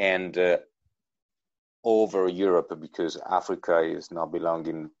and over Europe, because Africa is not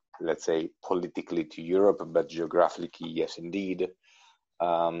belonging, let's say, politically to Europe, but geographically, yes, indeed.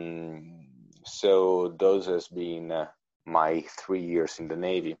 So those has been my 3 years in the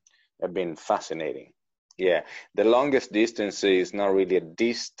Navy. Have been fascinating. Yeah, the longest distance is not really a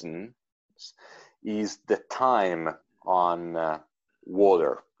distance, is the time on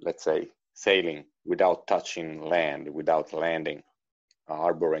water, let's say, sailing without touching land, without landing,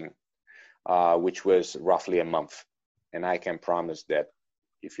 harboring, which was roughly a month. And I can promise that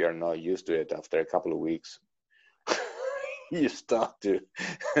if you're not used to it, after a couple of weeks, you start to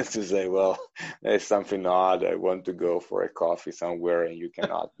say, well, there's something odd. I want to go for a coffee somewhere, and you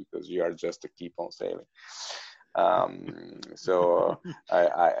cannot because you are just to keep on sailing. So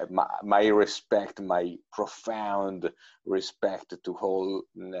my respect, my profound respect to whole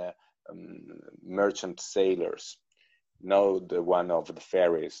merchant sailors. No, the one of the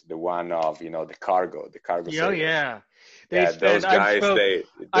ferries, the one of the cargo sailors. Yeah. Those guys,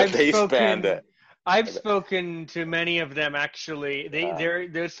 they spend. I've spoken to many of them, actually.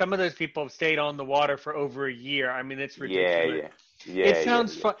 There's some of those people have stayed on the water for over a year. I mean, it's ridiculous. Yeah. It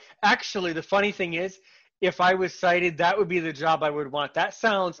sounds fun. Actually, the funny thing is, if I was sighted, that would be the job I would want. That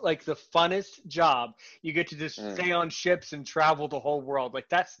sounds like the funnest job. You get to just stay on ships and travel the whole world. Like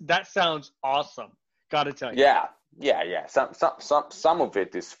that sounds awesome. Gotta tell you. Yeah. Some of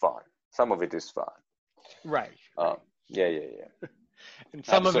it is fun. Right. Yeah. And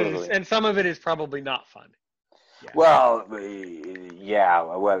some of it is probably not fun. Yeah. Well,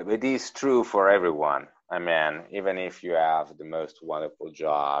 it is true for everyone. I mean, even if you have the most wonderful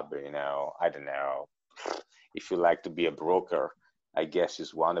job, I don't know, if you like to be a broker, I guess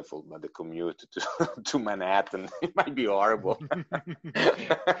it's wonderful, but the commute to Manhattan, it might be horrible.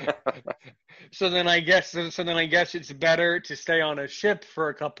 So then I guess it's better to stay on a ship for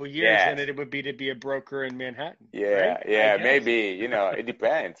a couple of years than it would be to be a broker in Manhattan. Yeah, right? yeah, maybe, it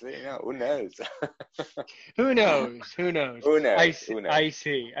depends. Who knows? Who knows? I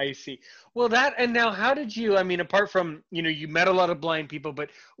see. Well, now how did you, I mean, apart from, you met a lot of blind people, but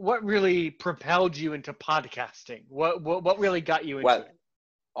what really propelled you into podcasting? What really got you into it?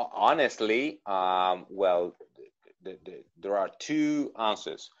 Honestly, there are two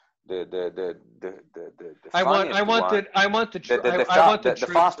answers. The fast one. I want the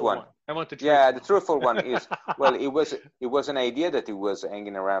truthful the truthful one is, well, it was an idea that it was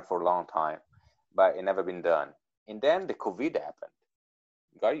hanging around for a long time, but it never been done. And then the COVID happened.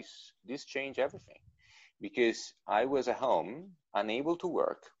 Guys, this changed everything, because I was at home, unable to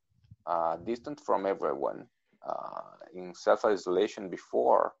work, distant from everyone, in self-isolation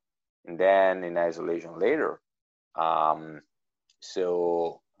before, and then in isolation later.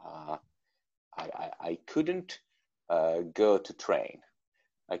 So I couldn't go to train.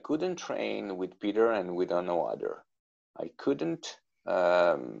 I couldn't train with Peter and with no other. I couldn't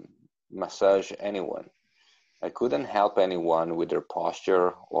massage anyone. I couldn't help anyone with their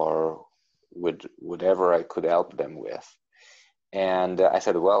posture or with whatever I could help them with. And I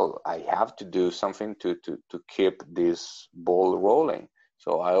said, well, I have to do something to keep this ball rolling.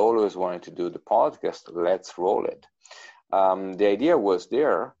 So I always wanted to do the podcast. Let's roll it. The idea was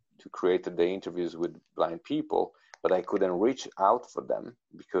there to create the interviews with blind people, but I couldn't reach out for them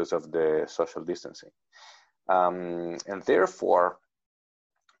because of the social distancing. And therefore,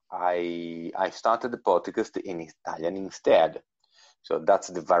 I started the podcast in Italian instead. So that's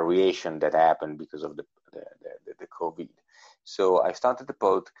the variation that happened because of the COVID. So I started the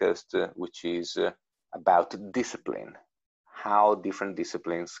podcast, which is about discipline, how different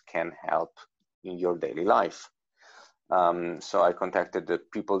disciplines can help in your daily life. So I contacted the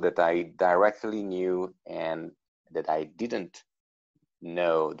people that I directly knew and that I didn't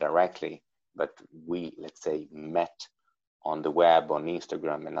know directly, but we, let's say, met on the web, on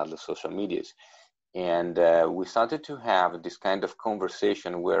Instagram and other social medias. And we started to have this kind of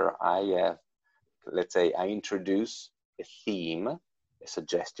conversation where I introduce a theme, a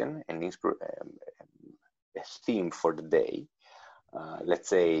suggestion, a theme for the day. Let's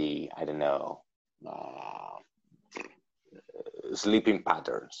say, I don't know, sleeping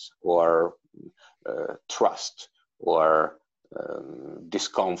patterns or trust or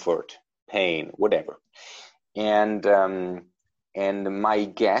discomfort, pain, whatever. And my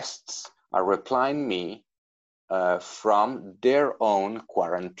guests are replying me from their own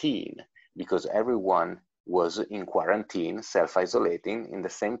quarantine, because everyone was in quarantine, self-isolating in the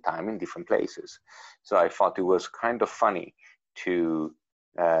same time in different places. So I thought it was kind of funny to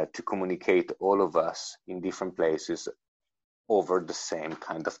communicate all of us in different places over the same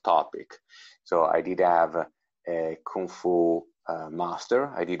kind of topic. So I did have a Kung Fu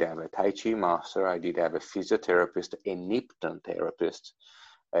master, I did have a Tai Chi master, I did have a physiotherapist, a hypnotherapist,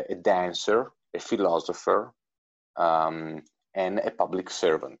 a dancer, a philosopher, and a public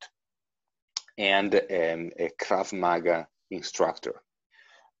servant, and a Krav Maga instructor.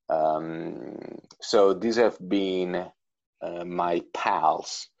 So these have been my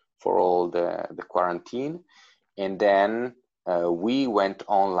pals for all the quarantine. And then we went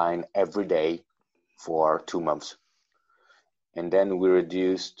online every day for 2 months. And then we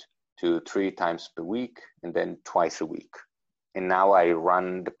reduced to 3 times per week and then twice a week. And now I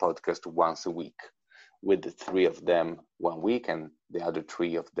run the podcast once a week, with the 3 of them 1 week and the other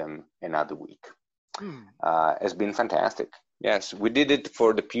 3 of them another week. It's been fantastic. Yes, we did it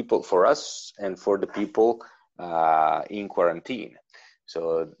for the people, for us, and for the people in quarantine.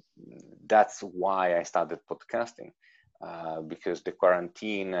 So that's why I started podcasting, because the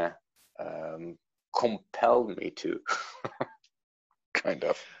quarantine compelled me to, kind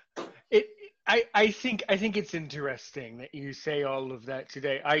of. I think it's interesting that you say all of that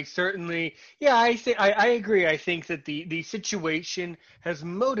today. I certainly, I agree. I think that the situation has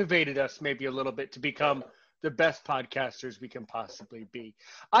motivated us maybe a little bit to become the best podcasters we can possibly be.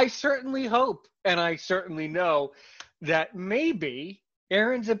 I certainly hope, and I certainly know that maybe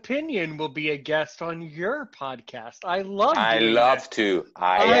Aaron's Opinion will be a guest on your podcast. I love to.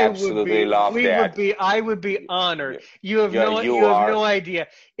 I absolutely love that. I would be honored. You have no idea.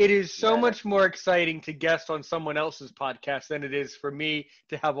 It is so much more exciting to guest on someone else's podcast than it is for me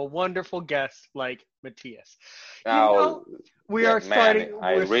to have a wonderful guest like Mathias. We are starting.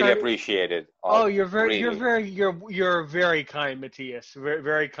 I really appreciate it. You're very kind, Mathias. Very,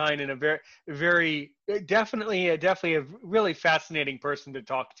 very kind, and a very definitely a really fascinating person to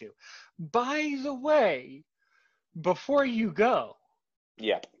talk to. By the way, before you go,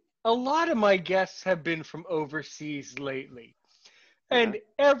 a lot of my guests have been from overseas lately. And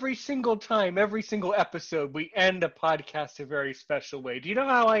every single time, every single episode, we end a podcast a very special way. Do you know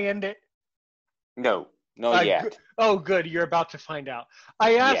how I end it? No. Not yet. Oh, good. You're about to find out.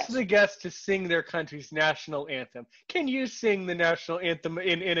 I asked the guests to sing their country's national anthem. Can you sing the national anthem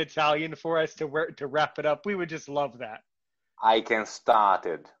in Italian for us to wrap it up? We would just love that. I can start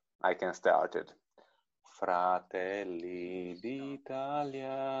it. Fratelli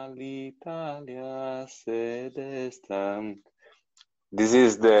d'Italia, l'Italia se destra. This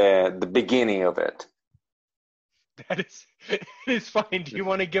is the beginning of it. That is fine. Do you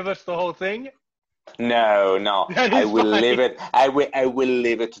want to give us the whole thing? No. I will leave it. I will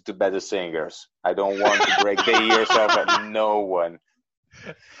leave it to better singers. I don't want to break the ears of no one.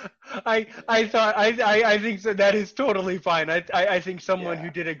 I think so. That is totally fine. I think someone who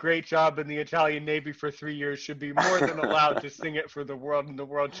did a great job in the Italian Navy for 3 years should be more than allowed to sing it for the world, and the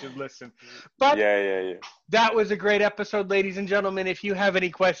world should listen. But that was a great episode, ladies and gentlemen. If you have any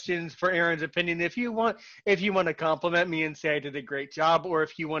questions for Aaron's Opinion, if you want to compliment me and say I did a great job, or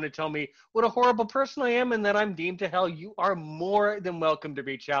if you want to tell me what a horrible person I am and that I'm deemed to hell, you are more than welcome to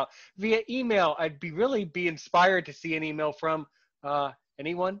reach out via email. I'd really be inspired to see an email from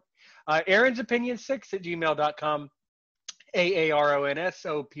anyone. Aaronsopinion6@gmail.com.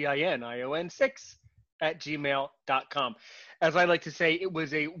 AARONSOPINION6 @gmail.com. As I like to say, it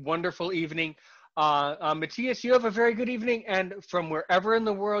was a wonderful evening. Matthias, you have a very good evening, and from wherever in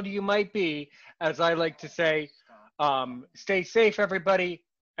the world you might be, as I like to say, stay safe, everybody,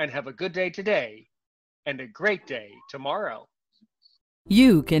 and have a good day today and a great day tomorrow.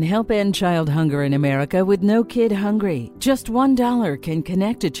 You can help end child hunger in America with No Kid Hungry. Just $1 can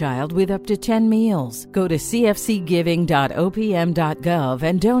connect a child with up to 10 meals. Go to cfcgiving.opm.gov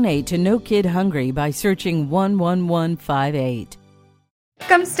and donate to No Kid Hungry by searching 11158.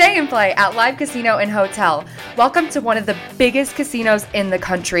 Come stay and play at Live Casino and Hotel. Welcome to one of the biggest casinos in the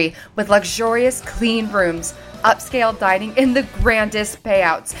country with luxurious, clean rooms, upscale dining, and the grandest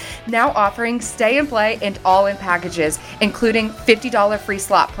payouts. Now offering stay and play and all-in packages, including $50 free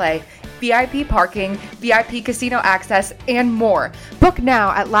slot play, VIP parking, VIP casino access, and more. Book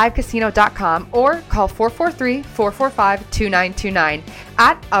now at livecasino.com or call 443-445-2929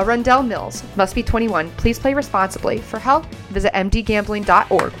 at Arundel Mills. Must be 21. Please play responsibly. For help, visit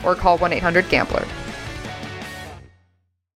mdgambling.org or call 1-800-GAMBLER.